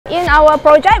our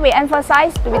project, we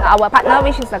emphasize with our partner,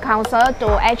 which is the council, to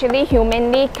actually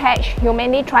humanely catch,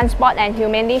 humanely transport and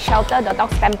humanely shelter the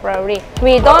dogs temporarily.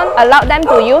 We don't allow them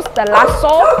to use the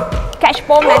lasso catch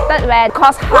pole method where it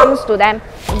cause harms to them.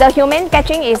 The humane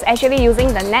catching is actually using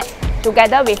the net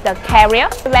together with the carrier,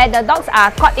 where the dogs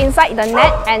are caught inside the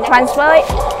net and transferred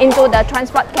into the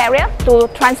transport carrier to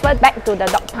transfer back to the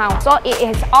dog pound. So it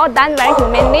is all done very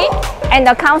humanely, and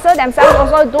the council themselves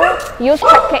also do use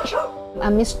trap cage.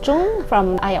 I'm Ms. Choong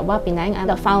from IAPWA Penang. I'm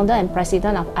the founder and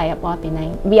president of IAPWA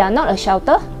Penang. We are not a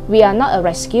shelter, we are not a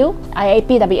rescue.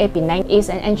 IAPWA Penang is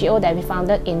an NGO that we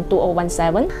founded in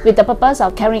 2017 with the purpose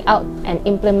of carrying out and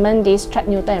implement this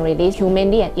Trap-Neuter-Release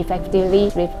humanely and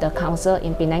effectively with the council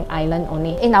in Penang Island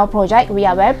only. In our project, we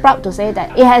are very proud to say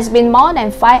that it has been more than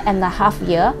 5.5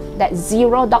 years that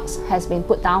 0 dogs has been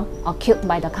put down or killed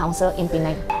by the council in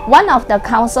Penang. One of the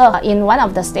council in one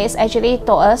of the states actually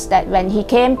told us that when he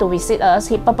came to visit us,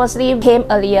 he purposely came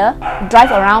earlier,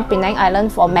 drive around Penang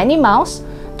Island for many miles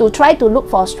to try to look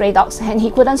for stray dogs, and he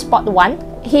couldn't spot one.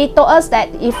 He told us that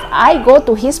if I go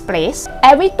to his place,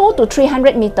 every 200 to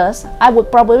 300 meters, I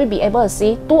would probably be able to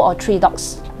see 2 or 3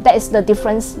 dogs. That is the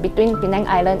difference between Penang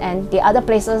Island and the other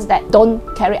places that don't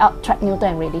carry out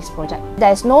Trap-Neuter-Release project.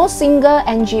 There's no single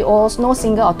NGOs, no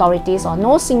single authorities or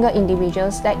no single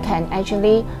individuals that can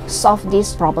actually solve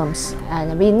these problems.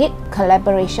 And we need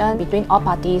collaboration between all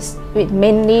parties, with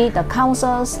mainly the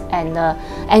councils and the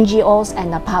NGOs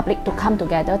and the public to come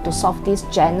together to solve these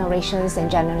generations and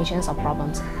generations of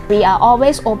problems. We are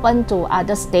always open to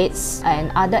other states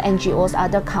and other NGOs,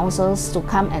 other councils to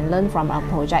come and learn from our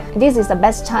project. This is the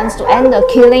best chance to end the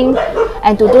killing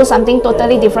and to do something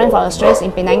totally different for the strays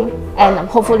in Penang and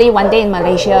hopefully one day in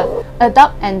Malaysia.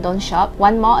 Adopt and don't shop.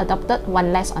 One more adopted,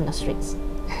 one less on the streets.